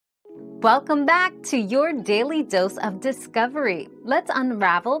Welcome back to your daily dose of discovery. Let's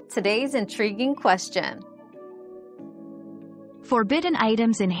unravel today's intriguing question. Forbidden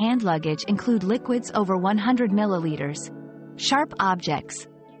items in hand luggage include liquids over 100 milliliters, sharp objects,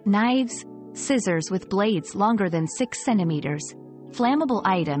 knives, scissors with blades longer than 6 centimeters, flammable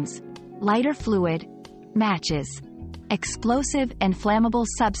items, lighter fluid, matches, explosive and flammable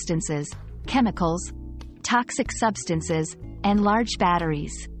substances, chemicals, toxic substances, and large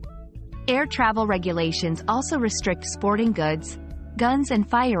batteries. Air travel regulations also restrict sporting goods, guns and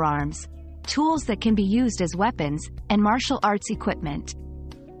firearms, tools that can be used as weapons, and martial arts equipment.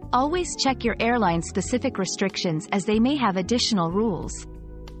 Always check your airline's specific restrictions as they may have additional rules.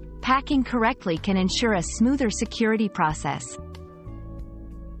 Packing correctly can ensure a smoother security process.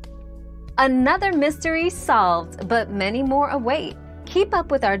 Another mystery solved, but many more await. Keep up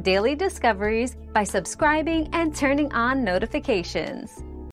with our daily discoveries by subscribing and turning on notifications.